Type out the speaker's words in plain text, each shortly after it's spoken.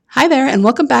Hi there, and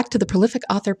welcome back to the Prolific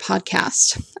Author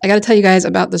Podcast. I got to tell you guys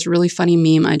about this really funny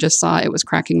meme I just saw. It was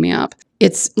cracking me up.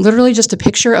 It's literally just a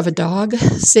picture of a dog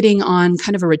sitting on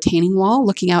kind of a retaining wall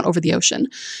looking out over the ocean.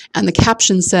 And the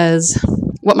caption says,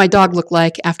 "What my dog looked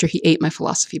like after he ate my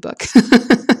philosophy book."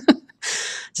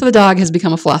 So the dog has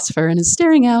become a philosopher and is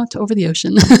staring out over the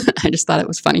ocean. I just thought it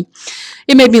was funny.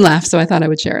 It made me laugh, so I thought I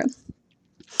would share it.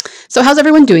 So how's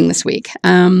everyone doing this week?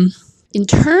 In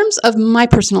terms of my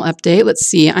personal update, let's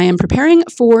see. I am preparing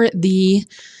for the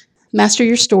Master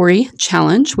Your Story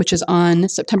Challenge, which is on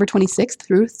September 26th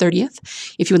through 30th.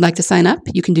 If you would like to sign up,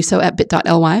 you can do so at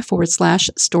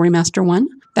bit.ly/StoryMaster1.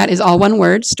 That is all one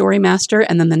word, Storymaster,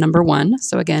 and then the number 1.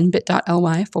 So again,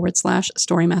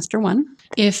 bit.ly/StoryMaster1.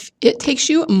 If it takes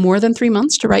you more than 3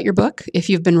 months to write your book, if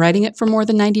you've been writing it for more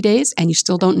than 90 days and you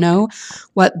still don't know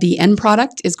what the end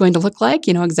product is going to look like,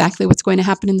 you know exactly what's going to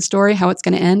happen in the story, how it's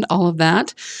going to end, all of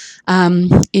that.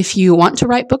 If you want to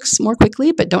write books more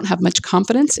quickly but don't have much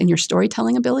confidence in your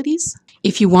storytelling abilities,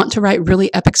 if you want to write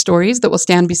really epic stories that will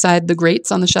stand beside the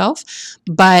greats on the shelf,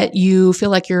 but you feel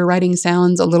like your writing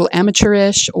sounds a little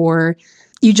amateurish, or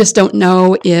you just don't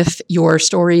know if your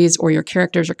stories or your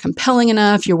characters are compelling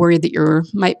enough, you're worried that you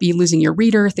might be losing your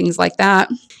reader, things like that.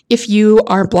 If you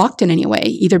are blocked in any way,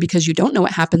 either because you don't know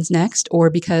what happens next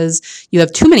or because you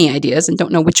have too many ideas and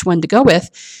don't know which one to go with,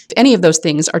 if any of those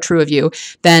things are true of you,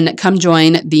 then come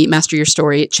join the Master Your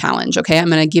Story Challenge, okay? I'm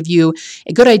going to give you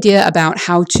a good idea about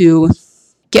how to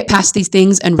get past these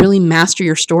things and really master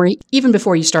your story even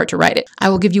before you start to write it. I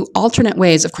will give you alternate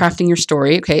ways of crafting your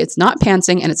story, okay? It's not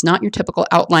pantsing and it's not your typical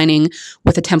outlining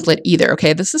with a template either,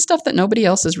 okay? This is stuff that nobody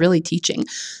else is really teaching.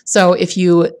 So if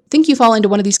you think you fall into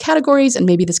one of these categories and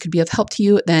maybe this could be of help to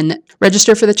you, then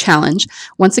register for the challenge.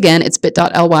 Once again, it's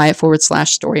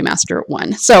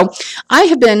bit.ly/StoryMaster1. So I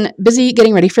have been busy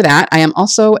getting ready for that. I am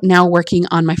also now working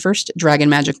on my first Dragon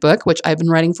Magic book, which I've been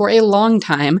writing for a long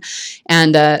time,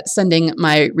 and sending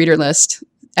my reader list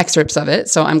excerpts of it.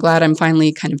 So I'm glad I'm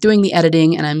finally kind of doing the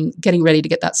editing and I'm getting ready to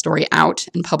get that story out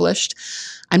and published.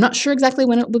 I'm not sure exactly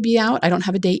when it will be out. I don't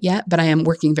have a date yet, but I am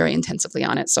working very intensively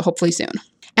on it. So hopefully soon.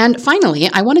 And finally,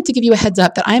 I wanted to give you a heads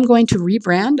up that I am going to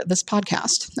rebrand this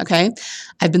podcast, okay?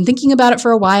 I've been thinking about it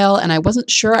for a while and I wasn't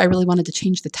sure I really wanted to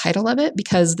change the title of it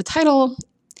because the title,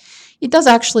 it does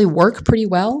actually work pretty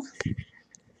well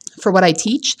for what I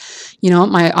teach. You know,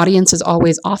 my audience is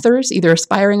always authors, either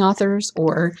aspiring authors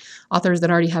or authors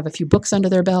that already have a few books under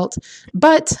their belt.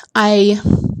 But I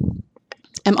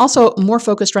am also more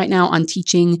focused right now on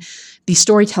teaching the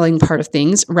storytelling part of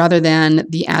things rather than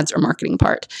the ads or marketing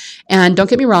part. And don't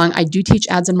get me wrong, I do teach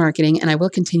ads and marketing and I will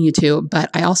continue to, but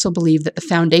I also believe that the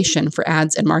foundation for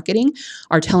ads and marketing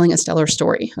are telling a stellar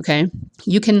story, okay?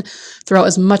 You can throw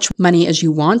as much money as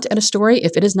you want at a story.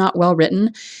 If it is not well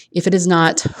written, if it is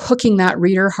not hooking that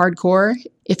reader hardcore,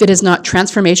 if it is not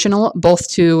transformational both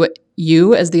to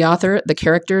you as the author, the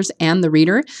characters, and the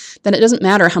reader, then it doesn't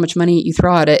matter how much money you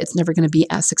throw at it. It's never going to be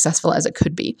as successful as it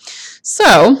could be.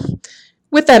 So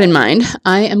with that in mind,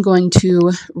 I am going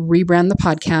to rebrand the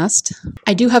podcast.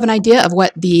 I do have an idea of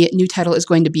what the new title is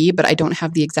going to be, but I don't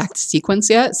have the exact sequence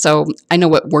yet. So I know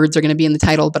what words are going to be in the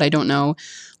title, but I don't know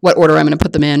what order I'm going to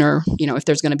put them in, or, you know, if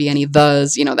there's going to be any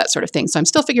thes, you know, that sort of thing. So I'm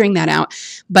still figuring that out,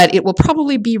 but it will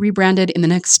probably be rebranded in the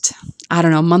next, I don't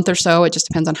know, month or so. It just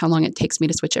depends on how long it takes me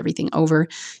to switch everything over.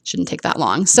 Shouldn't take that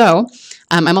long. So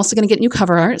I'm also going to get new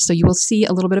cover art. So you will see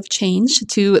a little bit of change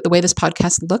to the way this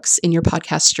podcast looks in your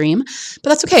podcast stream,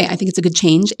 but that's okay. I think it's a good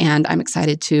change and I'm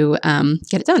excited to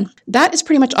get it done. That is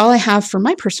pretty much all I have for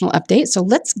my personal update. So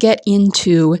let's get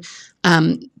into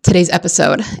today's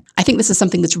episode. I think this is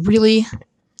something that's really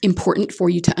important for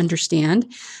you to understand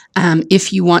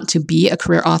if you want to be a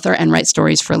career author and write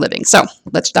stories for a living. So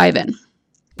let's dive in.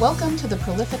 Welcome to the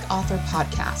Prolific Author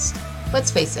Podcast. Let's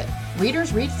face it,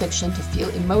 readers read fiction to feel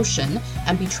emotion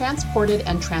and be transported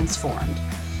and transformed.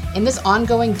 In this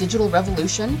ongoing digital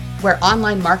revolution, where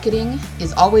online marketing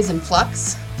is always in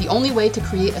flux, the only way to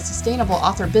create a sustainable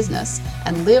author business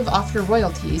and live off your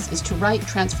royalties is to write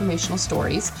transformational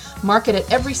stories, market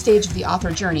at every stage of the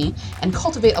author journey, and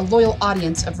cultivate a loyal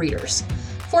audience of readers.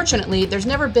 Fortunately, there's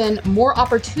never been more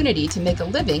opportunity to make a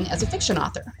living as a fiction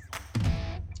author.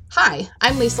 Hi,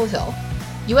 I'm Liesl Hill,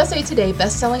 USA Today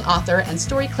bestselling author and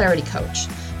story clarity coach.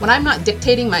 When I'm not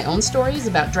dictating my own stories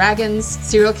about dragons,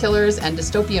 serial killers, and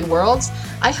dystopian worlds,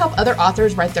 I help other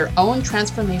authors write their own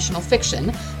transformational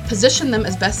fiction, position them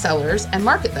as bestsellers, and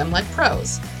market them like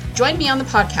pros. Join me on the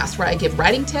podcast where I give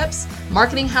writing tips,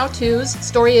 marketing how-tos,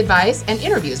 story advice, and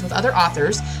interviews with other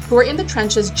authors who are in the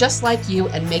trenches just like you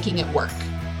and making it work.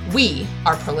 We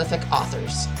are prolific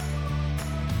authors.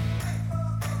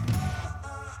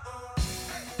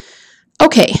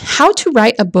 Okay, how to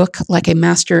write a book like a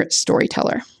master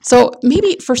storyteller. So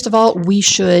maybe first of all, we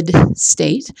should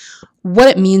state what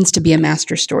it means to be a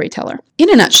master storyteller. In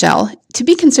a nutshell, to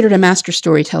be considered a master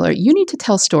storyteller, you need to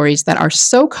tell stories that are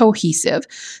so cohesive,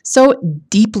 so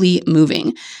deeply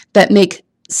moving, that make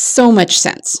so much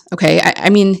sense. Okay, I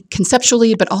mean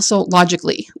conceptually, but also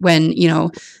logically. When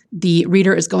the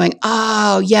reader is going,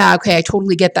 "Oh yeah, okay, I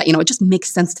totally get that." It just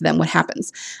makes sense to them what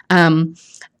happens.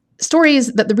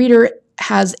 Stories that the reader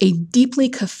has a deeply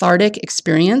cathartic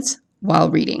experience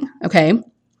while reading. Okay.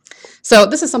 So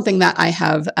this is something that I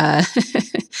have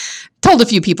told a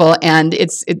few people, and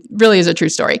it really is a true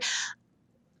story.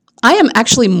 I am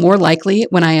actually more likely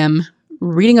when I am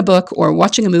reading a book or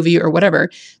watching a movie or whatever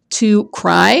to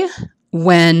cry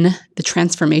when the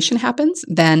transformation happens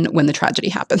than when the tragedy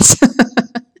happens.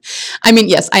 I mean,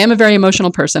 yes, I am a very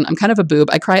emotional person. I'm kind of a boob.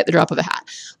 I cry at the drop of a hat.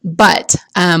 But,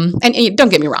 and don't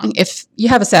get me wrong, if you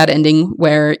have a sad ending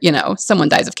where, someone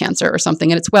dies of cancer or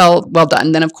something and it's well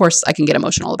done, then of course I can get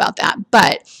emotional about that.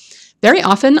 But very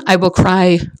often I will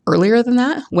cry earlier than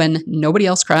that when nobody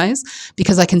else cries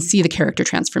because I can see the character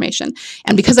transformation.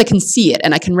 And because I can see it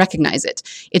and I can recognize it,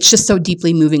 it's just so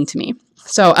deeply moving to me.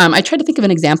 So I tried to think of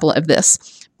an example of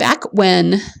this back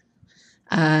when...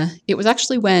 it was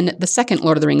actually when the second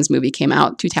Lord of the Rings movie came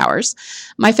out, Two Towers.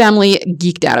 My family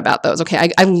geeked out about those.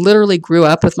 Okay, I literally grew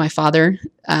up with my father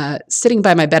sitting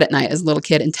by my bed at night as a little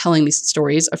kid and telling me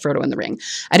stories of Frodo and the Ring.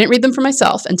 I didn't read them for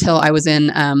myself until I was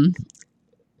in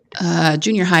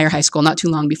junior high or high school, not too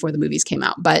long before the movies came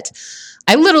out. But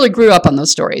I literally grew up on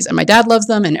those stories, and my dad loves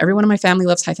them, and everyone in my family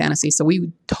loves high fantasy, so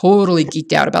we totally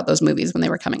geeked out about those movies when they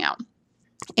were coming out.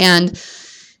 And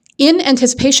in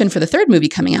anticipation for the third movie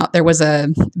coming out, there was a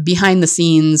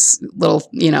behind-the-scenes little,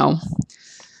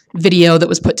 video that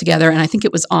was put together, and I think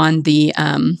it was on the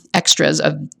extras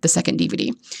of the second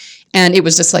DVD. And it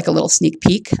was just like a little sneak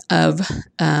peek of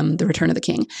The Return of the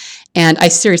King. And I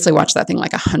seriously watched that thing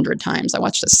like 100 times. I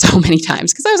watched it so many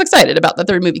times because I was excited about the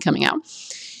third movie coming out.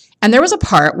 And there was a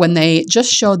part when they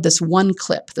just showed this one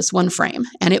clip, this one frame,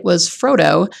 and it was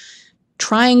Frodo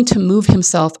trying to move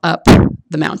himself up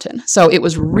the mountain. So it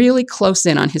was really close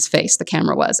in on his face, the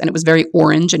camera was, and it was very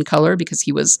orange in color because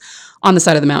he was on the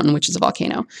side of the mountain, which is a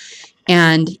volcano.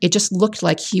 And it just looked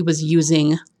like he was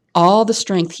using all the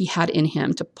strength he had in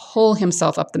him to pull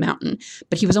himself up the mountain,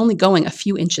 but he was only going a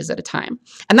few inches at a time.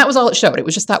 And that was all it showed. It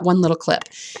was just that one little clip.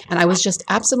 And I was just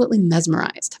absolutely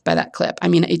mesmerized by that clip. I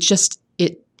mean, it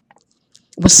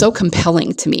was so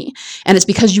compelling to me. And it's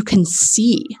because you can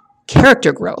see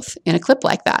character growth in a clip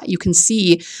like that. You can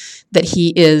see that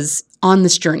he is on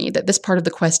this journey, that this part of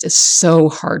the quest is so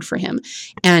hard for him.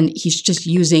 And he's just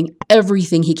using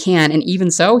everything he can. And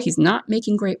even so, he's not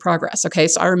making great progress. Okay.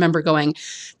 So I remember going,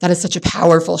 that is such a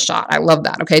powerful shot. I love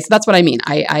that. Okay. So that's what I mean.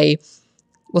 I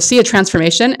will see a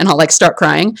transformation and I'll start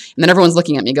crying. And then everyone's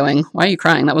looking at me going, why are you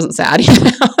crying? That wasn't sad.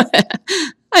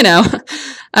 I know.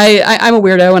 I'm a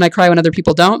weirdo and I cry when other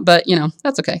people don't, but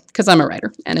that's okay because I'm a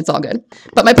writer and it's all good.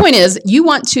 But my point is, you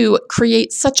want to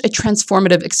create such a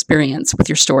transformative experience with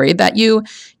your story that you,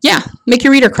 make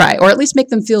your reader cry or at least make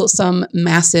them feel some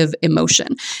massive emotion.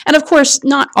 And of course,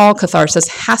 not all catharsis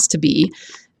has to be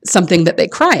something that they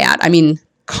cry at. I mean,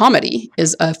 comedy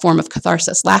is a form of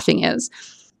catharsis. Laughing is.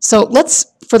 So let's,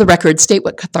 for the record, state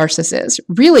what catharsis is.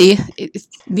 Really,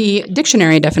 the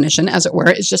dictionary definition, as it were,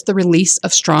 is just the release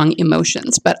of strong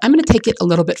emotions. But I'm going to take it a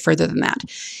little bit further than that.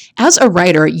 As a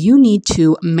writer, you need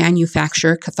to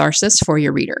manufacture catharsis for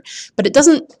your reader. But it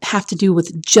doesn't have to do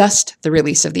with just the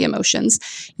release of the emotions.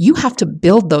 You have to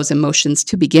build those emotions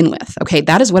to begin with. Okay,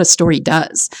 that is what a story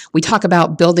does. We talk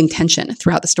about building tension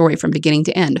throughout the story from beginning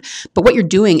to end. But what you're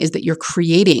doing is that you're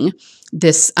creating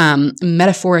this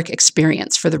metaphoric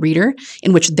experience for the reader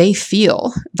in which they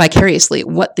feel vicariously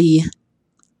what the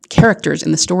characters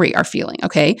in the story are feeling,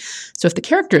 okay? So if the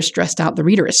character is stressed out, the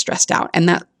reader is stressed out, and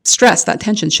that stress, that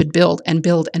tension should build and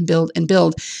build and build and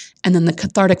build, and then the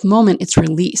cathartic moment, it's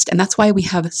released. And that's why we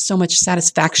have so much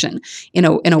satisfaction in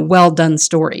a well-done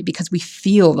story, because we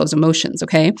feel those emotions,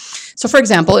 okay? So for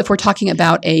example, if we're talking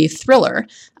about a thriller,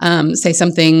 say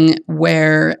something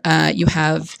where you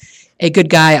have a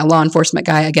good guy, a law enforcement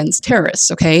guy against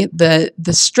terrorists, okay? The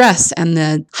stress and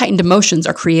the heightened emotions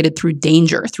are created through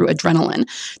danger, through adrenaline,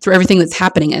 through everything that's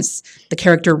happening as the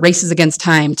character races against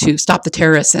time to stop the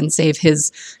terrorists and save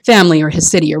his family or his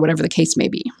city or whatever the case may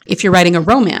be. If you're writing a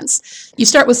romance, you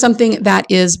start with something that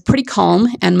is pretty calm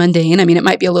and mundane. I mean, it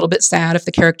might be a little bit sad if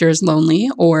the character is lonely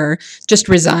or just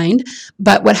resigned,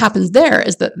 but what happens there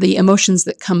is that the emotions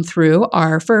that come through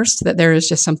are first that there is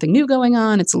just something new going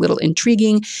on, it's a little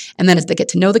intriguing, and then as they get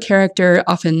to know the character,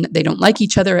 often they don't like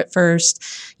each other at first.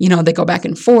 They go back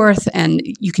and forth, and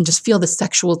you can just feel the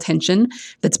sexual tension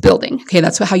that's building. Okay,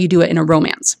 that's how you do it in a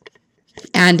romance.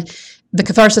 And the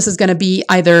catharsis is going to be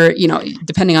either,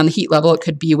 depending on the heat level, it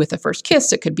could be with the first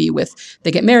kiss, it could be with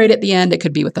they get married at the end, it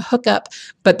could be with the hookup.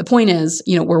 But the point is,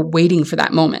 we're waiting for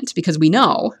that moment because we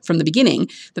know from the beginning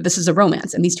that this is a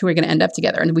romance and these two are going to end up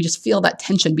together. And we just feel that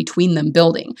tension between them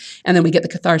building. And then we get the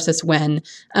catharsis when,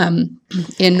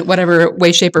 in whatever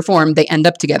way, shape, or form, they end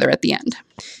up together at the end.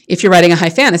 If you're writing a high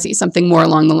fantasy, something more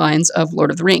along the lines of Lord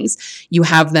of the Rings, you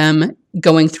have them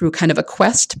going through kind of a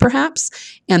quest, perhaps,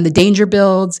 and the danger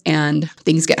builds and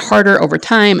things get harder over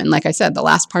time. And like I said, the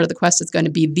last part of the quest is going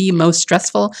to be the most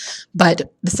stressful.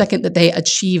 But the second that they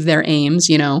achieve their aims,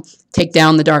 take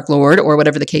down the Dark Lord or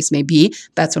whatever the case may be,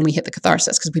 that's when we hit the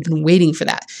catharsis because we've been waiting for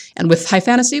that. And with high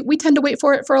fantasy, we tend to wait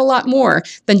for it for a lot more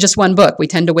than just one book. We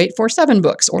tend to wait for 7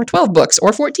 books or 12 books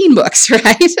or 14 books,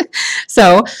 right?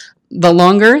 So the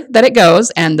longer that it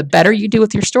goes and the better you do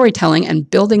with your storytelling and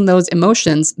building those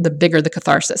emotions, the bigger the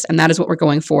catharsis. And that is what we're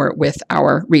going for with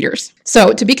our readers.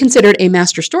 So to be considered a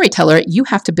master storyteller, you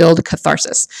have to build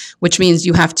catharsis, which means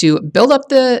you have to build up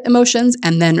the emotions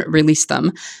and then release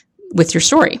them with your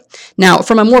story. Now,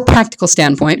 from a more practical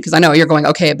standpoint, because I know you're going,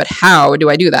 okay, but how do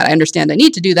I do that? I understand I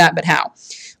need to do that, but how?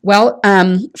 Well,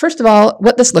 first of all,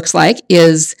 what this looks like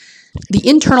is the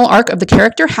internal arc of the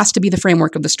character has to be the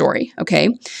framework of the story, okay?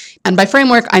 And by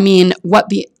framework, I mean what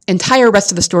the entire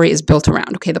rest of the story is built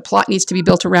around, okay? The plot needs to be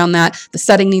built around that. The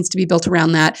setting needs to be built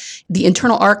around that. The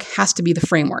internal arc has to be the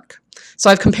framework. So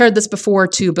I've compared this before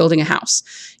to building a house.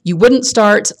 You wouldn't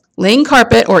start laying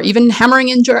carpet or even hammering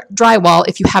in drywall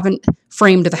if you haven't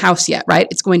framed the house yet, right?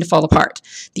 It's going to fall apart.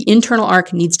 The internal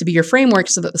arc needs to be your framework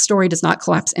so that the story does not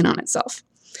collapse in on itself.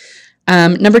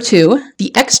 Number 2,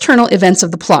 the external events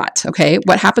of the plot, okay?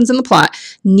 What happens in the plot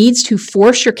needs to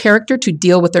force your character to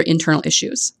deal with their internal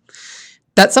issues.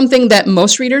 That's something that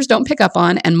most readers don't pick up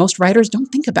on and most writers don't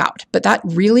think about, but that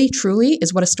really, truly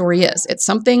is what a story is. It's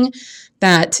something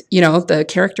that, the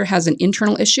character has an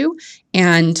internal issue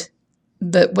and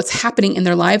what's happening in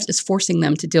their lives is forcing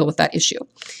them to deal with that issue.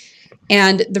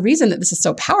 And the reason that this is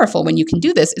so powerful when you can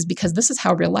do this is because this is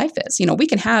how real life is. We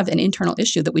can have an internal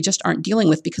issue that we just aren't dealing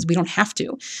with because we don't have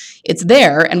to. It's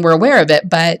there and we're aware of it,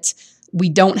 but we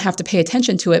don't have to pay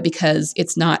attention to it because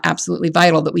it's not absolutely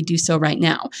vital that we do so right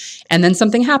now. And then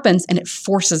something happens and it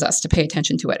forces us to pay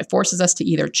attention to it. It forces us to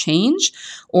either change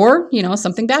or,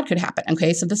 something bad could happen.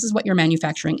 Okay, so this is what you're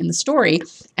manufacturing in the story.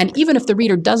 And even if the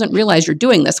reader doesn't realize you're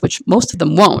doing this, which most of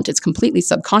them won't, it's completely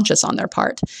subconscious on their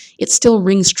part, it still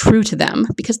rings true to them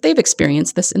because they've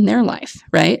experienced this in their life,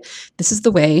 right? This is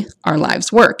the way our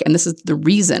lives work. And this is the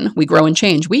reason we grow and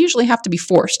change. We usually have to be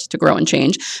forced to grow and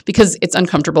change because it's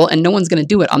uncomfortable and no one's going to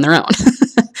do it on their own.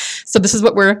 So this is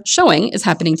what we're showing is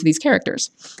happening to these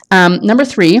characters. Number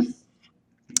 3,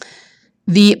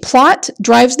 the plot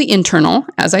drives the internal,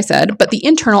 as I said, but the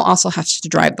internal also has to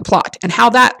drive the plot. And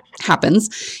how that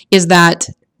happens is that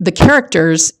the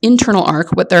character's internal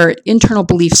arc, what their internal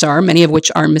beliefs are, many of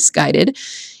which are misguided,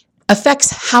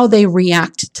 affects how they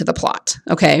react to the plot,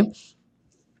 okay?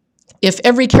 If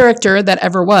every character that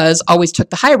ever was always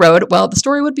took the high road, well, the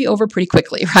story would be over pretty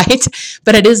quickly, right?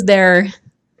 But it is their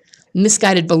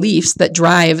misguided beliefs that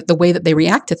drive the way that they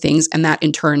react to things, and that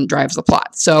in turn drives the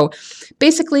plot. So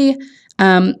basically,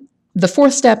 the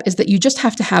 4th step is that you just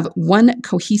have to have one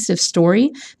cohesive story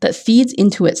that feeds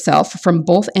into itself from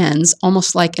both ends,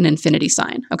 almost like an infinity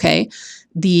sign, okay?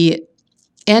 The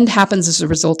end happens as a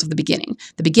result of the beginning.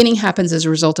 The beginning happens as a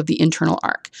result of the internal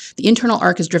arc. The internal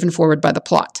arc is driven forward by the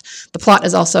plot. The plot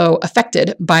is also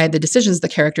affected by the decisions the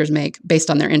characters make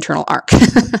based on their internal arc.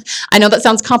 I know that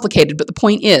sounds complicated, but the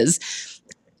point is,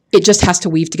 it just has to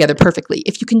weave together perfectly.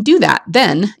 If you can do that,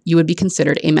 then you would be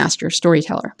considered a master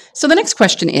storyteller. So the next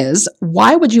question is,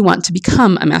 why would you want to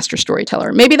become a master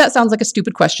storyteller? Maybe that sounds like a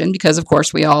stupid question because, of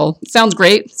course, sounds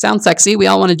great, sounds sexy. We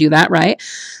all want to do that, right?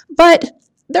 But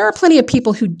there are plenty of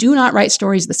people who do not write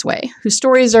stories this way, whose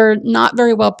stories are not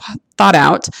very well thought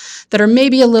out, that are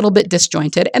maybe a little bit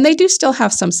disjointed, and they do still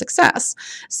have some success.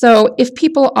 So if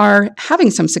people are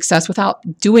having some success without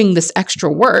doing this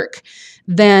extra work,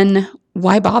 then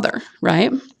why bother,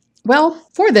 right? Well,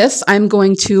 for this, I'm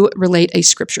going to relate a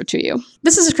scripture to you.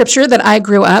 This is a scripture that I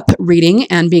grew up reading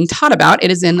and being taught about.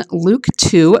 It is in Luke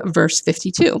 2, verse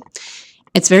 52.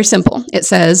 It's very simple. It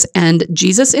says, "And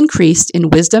Jesus increased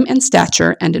in wisdom and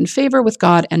stature and in favor with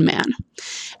God and man."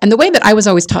 And the way that I was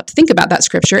always taught to think about that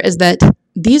scripture is that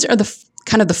these are the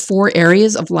kind of the 4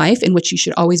 areas of life in which you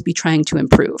should always be trying to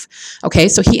improve. Okay,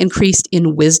 so he increased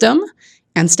in wisdom,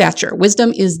 and stature.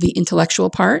 Wisdom is the intellectual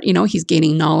part. He's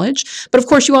gaining knowledge. But of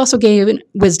course, you also gain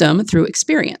wisdom through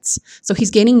experience. So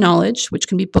he's gaining knowledge, which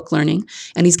can be book learning,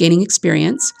 and he's gaining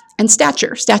experience. And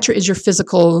stature. Stature is your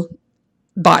physical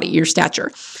body, your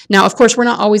stature. Now, of course, we're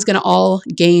not always going to all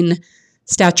gain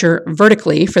stature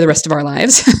vertically for the rest of our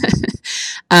lives.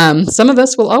 Some of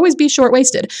us will always be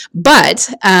short-waisted, but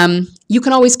you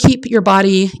can always keep your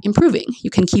body improving. You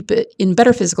can keep it in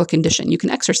better physical condition. You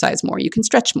can exercise more. You can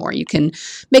stretch more. You can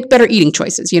make better eating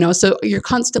choices, so you're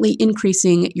constantly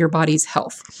increasing your body's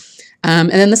health. And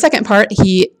then the second part,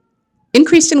 he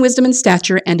increased in wisdom and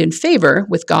stature and in favor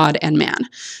with God and man.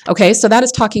 Okay, so that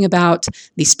is talking about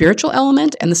the spiritual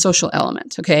element and the social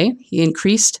element. Okay, he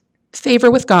increased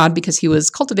favor with God because he was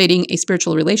cultivating a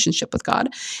spiritual relationship with God,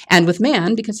 and with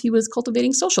man because he was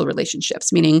cultivating social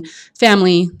relationships, meaning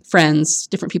family, friends,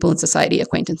 different people in society,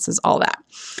 acquaintances, all that.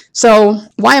 So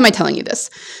why am I telling you this?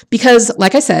 Because,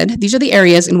 like I said, these are the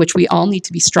areas in which we all need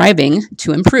to be striving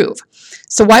to improve.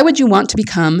 So why would you want to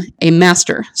become a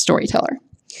master storyteller?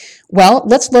 Well,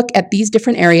 let's look at these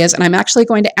different areas, and I'm actually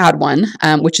going to add one,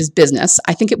 which is business.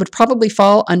 I think it would probably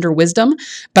fall under wisdom,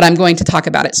 but I'm going to talk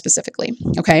about it specifically,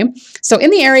 okay? So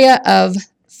in the area of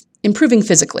improving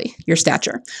physically, your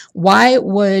stature, why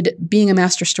would being a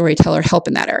master storyteller help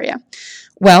in that area?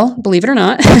 Well, believe it or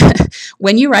not,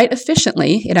 when you write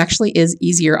efficiently, it actually is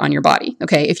easier on your body,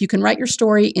 okay? If you can write your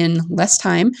story in less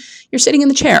time, you're sitting in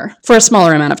the chair for a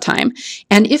smaller amount of time.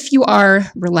 And if you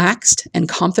are relaxed and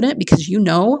confident because you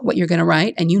know what you're going to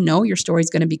write and you know your story is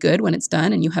going to be good when it's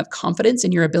done and you have confidence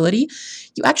in your ability,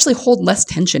 you actually hold less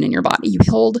tension in your body. You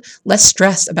hold less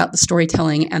stress about the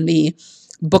storytelling and the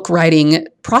book writing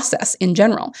process in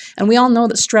general. And we all know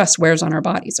that stress wears on our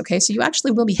bodies, okay? So you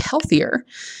actually will be healthier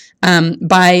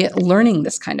by learning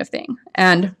this kind of thing.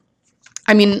 And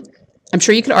I mean, I'm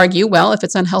sure you could argue, well, if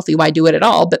it's unhealthy, why do it at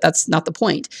all? But that's not the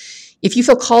point. If you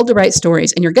feel called to write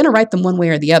stories and you're going to write them one way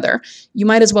or the other, you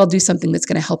might as well do something that's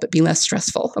going to help it be less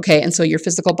stressful, okay? And so your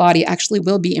physical body actually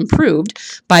will be improved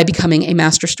by becoming a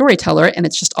master storyteller, and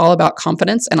it's just all about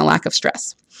confidence and a lack of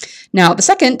stress. Now, the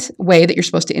second way that you're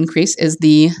supposed to increase is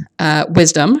the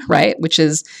wisdom, right, which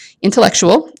is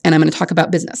intellectual, and I'm going to talk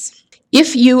about business.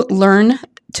 If you learn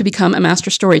to become a master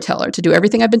storyteller, to do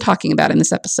everything I've been talking about in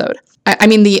this episode, I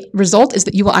mean, the result is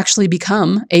that you will actually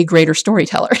become a greater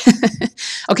storyteller,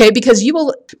 okay? Because you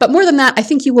will, but more than that, I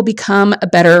think you will become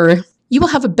you will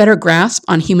have a better grasp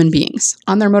on human beings,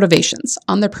 on their motivations,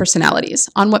 on their personalities,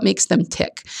 on what makes them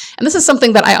tick. And this is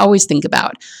something that I always think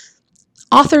about.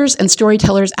 Authors and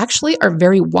storytellers actually are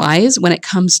very wise when it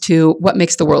comes to what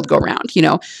makes the world go round,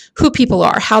 who people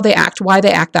are, how they act, why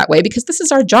they act that way, because this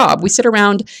is our job. We sit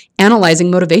around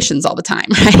analyzing motivations all the time,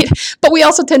 right? But we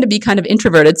also tend to be kind of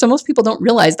introverted, so most people don't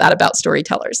realize that about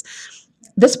storytellers.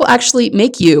 This will actually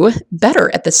make you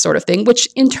better at this sort of thing, which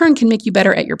in turn can make you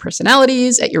better at your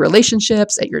personalities, at your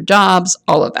relationships, at your jobs,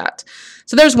 all of that.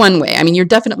 So there's one way. I mean, you're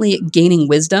definitely gaining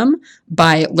wisdom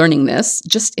by learning this,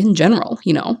 just in general,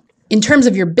 In terms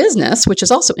of your business, which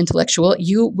is also intellectual,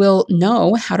 you will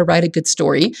know how to write a good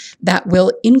story that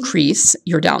will increase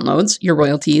your downloads, your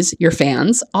royalties, your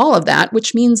fans, all of that,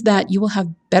 which means that you will have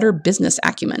better business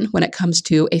acumen when it comes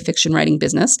to a fiction writing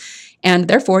business, and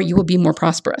therefore you will be more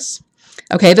prosperous.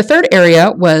 Okay, the third area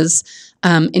was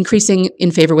increasing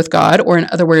in favor with God, or in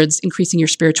other words, increasing your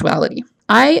spirituality.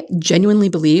 I genuinely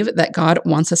believe that God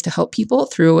wants us to help people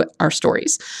through our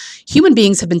stories. Human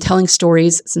beings have been telling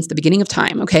stories since the beginning of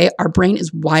time, okay? Our brain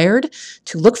is wired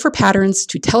to look for patterns,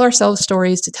 to tell ourselves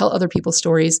stories, to tell other people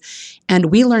stories, and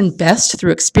we learn best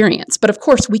through experience. But of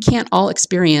course, we can't all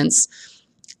experience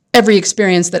every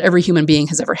experience that every human being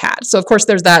has ever had. So of course,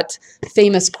 there's that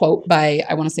famous quote by,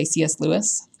 I want to say C.S.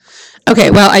 Lewis.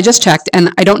 Okay, well, I just checked,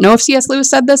 and I don't know if C.S. Lewis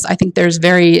said this. I think there's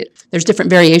different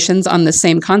variations on the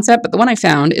same concept, but the one I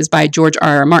found is by George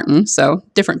R.R. Martin, so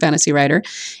different fantasy writer,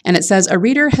 and it says, "A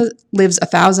reader lives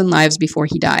 1,000 lives before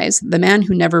he dies. The man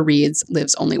who never reads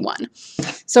lives only one."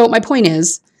 So my point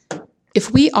is,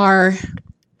 if we are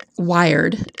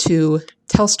wired to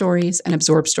tell stories and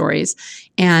absorb stories,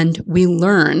 and we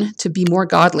learn to be more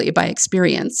godly by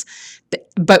experience,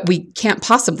 but we can't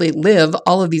possibly live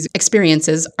all of these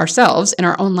experiences ourselves in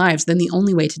our own lives, then the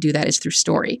only way to do that is through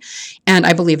story. And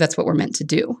I believe that's what we're meant to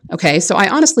do. Okay, so I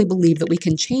honestly believe that we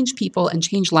can change people and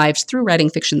change lives through writing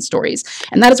fiction stories.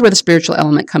 And that is where the spiritual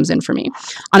element comes in for me.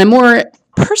 On a more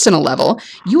personal level,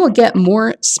 you will get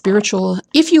more spiritual.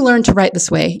 If you learn to write this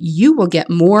way, you will get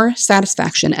more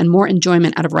satisfaction and more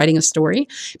enjoyment out of writing a story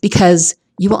because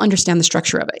you will understand the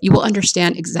structure of it. You will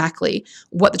understand exactly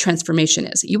what the transformation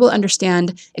is. You will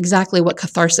understand exactly what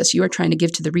catharsis you are trying to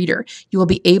give to the reader. You will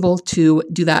be able to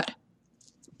do that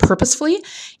purposefully,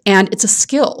 and it's a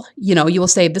skill. You know, you will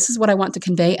say, this is what I want to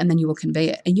convey, and then you will convey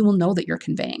it, and you will know that you're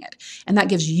conveying it. And that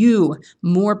gives you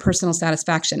more personal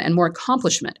satisfaction and more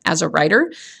accomplishment as a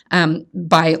writer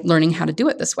by learning how to do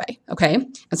it this way, okay?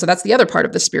 And so that's the other part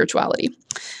of the spirituality.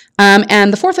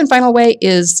 And the fourth and final way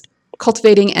is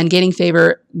cultivating and gaining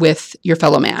favor with your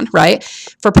fellow man, right?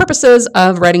 For purposes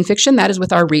of writing fiction, that is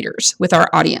with our readers, with our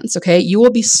audience, okay? You will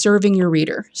be serving your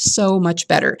reader so much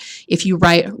better if you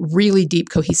write really deep,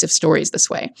 cohesive stories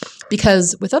this way.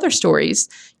 Because with other stories,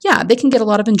 yeah, they can get a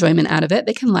lot of enjoyment out of it,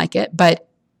 they can like it, but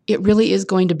it really is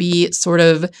going to be sort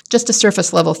of just a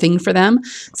surface level thing for them,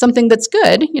 something that's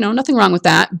good, you know, nothing wrong with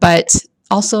that, but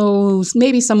also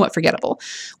maybe somewhat forgettable.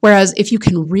 Whereas if you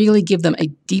can really give them a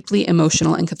deeply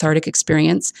emotional and cathartic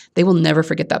experience, they will never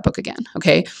forget that book again,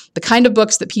 okay? The kind of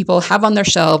books that people have on their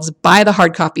shelves, buy the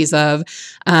hard copies of,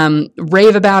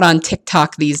 rave about on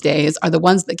TikTok these days are the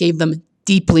ones that gave them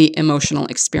deeply emotional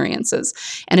experiences.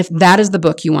 And if that is the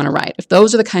book you want to write, if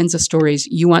those are the kinds of stories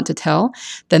you want to tell,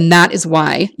 then that is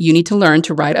why you need to learn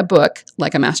to write a book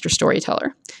like a master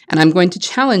storyteller. And I'm going to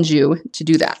challenge you to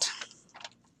do that.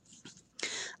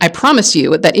 I promise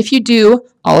you that if you do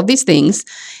all of these things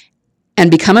and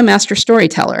become a master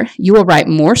storyteller, you will write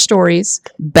more stories,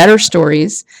 better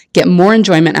stories, get more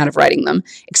enjoyment out of writing them,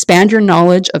 expand your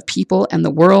knowledge of people and the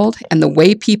world and the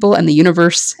way people and the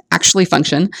universe actually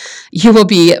function. You will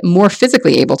be more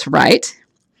physically able to write.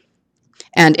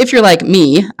 And if you're like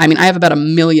me, I mean, I have about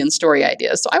 1 million story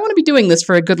ideas, so I want to be doing this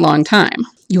for a good long time.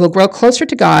 You will grow closer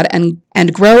to God and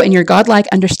grow in your godlike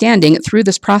understanding through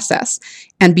this process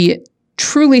and be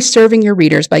truly serving your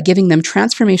readers by giving them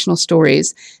transformational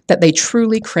stories that they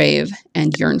truly crave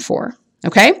and yearn for.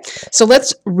 Okay? So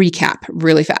let's recap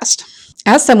really fast.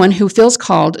 As someone who feels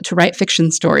called to write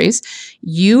fiction stories,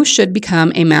 you should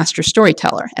become a master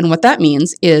storyteller. And what that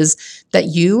means is that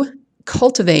you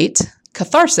cultivate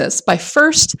catharsis by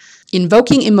first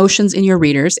invoking emotions in your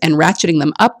readers and ratcheting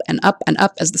them up and up and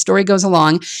up as the story goes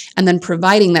along, and then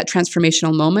providing that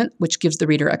transformational moment, which gives the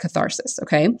reader a catharsis,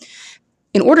 okay?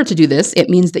 In order to do this, it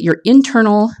means that your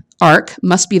internal arc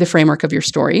must be the framework of your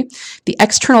story. The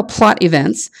external plot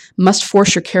events must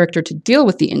force your character to deal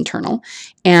with the internal,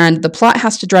 and the plot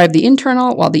has to drive the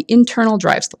internal while the internal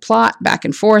drives the plot back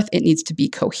and forth. It needs to be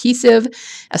cohesive,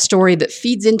 a story that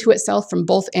feeds into itself from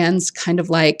both ends, kind of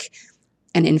like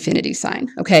an infinity sign,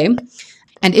 okay?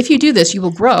 And if you do this, you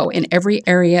will grow in every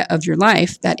area of your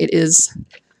life that it is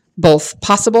both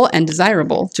possible and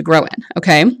desirable to grow in,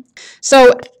 okay?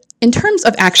 So in terms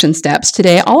of action steps,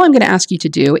 today, all I'm going to ask you to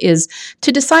do is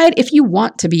to decide if you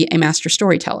want to be a master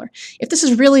storyteller. If this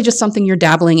is really just something you're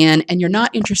dabbling in and you're not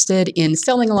interested in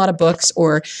selling a lot of books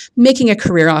or making a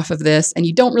career off of this, and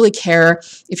you don't really care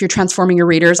if you're transforming your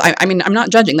readers, I mean, I'm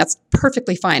not judging. That's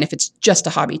perfectly fine if it's just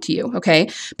a hobby to you, okay?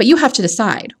 But you have to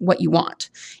decide what you want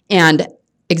and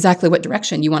exactly what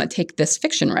direction you want to take this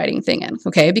fiction writing thing in,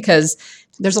 okay? Because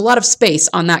there's a lot of space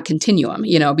on that continuum,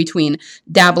 you know, between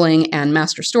dabbling and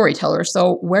master storyteller.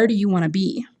 So where do you want to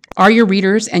be? Are your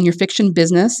readers and your fiction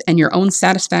business and your own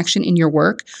satisfaction in your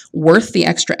work worth the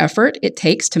extra effort it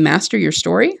takes to master your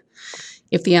story?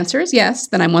 If the answer is yes,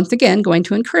 then I'm once again going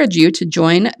to encourage you to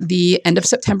join the End of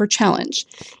September Challenge.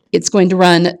 It's going to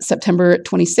run September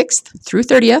 26th through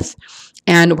 30th.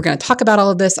 And we're going to talk about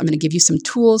all of this. I'm going to give you some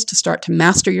tools to start to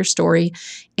master your story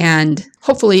and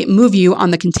hopefully move you on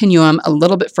the continuum a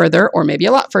little bit further, or maybe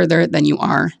a lot further than you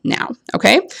are now.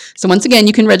 Okay? So once again,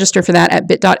 you can register for that at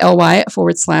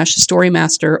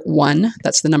bit.ly/storymaster1.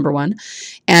 That's the number 1.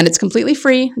 And it's completely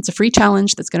free. It's a free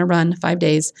challenge that's going to run 5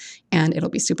 days, and it'll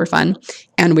be super fun.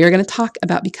 And we are going to talk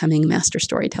about becoming master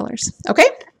storytellers. Okay?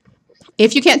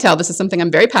 If you can't tell, this is something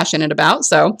I'm very passionate about.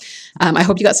 So I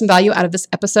hope you got some value out of this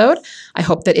episode. I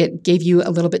hope that it gave you a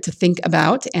little bit to think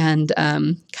about and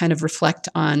kind of reflect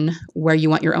on where you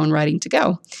want your own writing to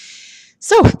go.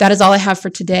 So that is all I have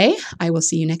for today. I will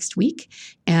see you next week.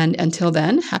 And until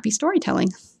then, happy storytelling.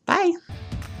 Bye.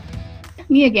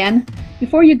 Me again.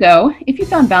 Before you go, if you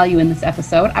found value in this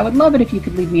episode, I would love it if you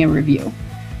could leave me a review.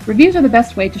 Reviews are the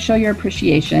best way to show your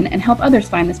appreciation and help others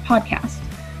find this podcast.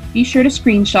 Be sure to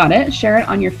screenshot it, share it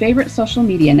on your favorite social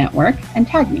media network, and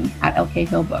tag me at LK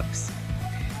Hill Books.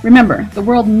 Remember, the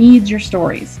world needs your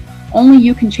stories. Only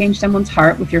you can change someone's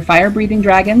heart with your fire-breathing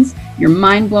dragons, your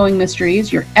mind-blowing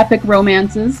mysteries, your epic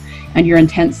romances, and your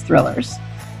intense thrillers.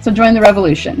 So join the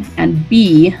revolution and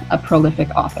be a prolific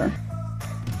author.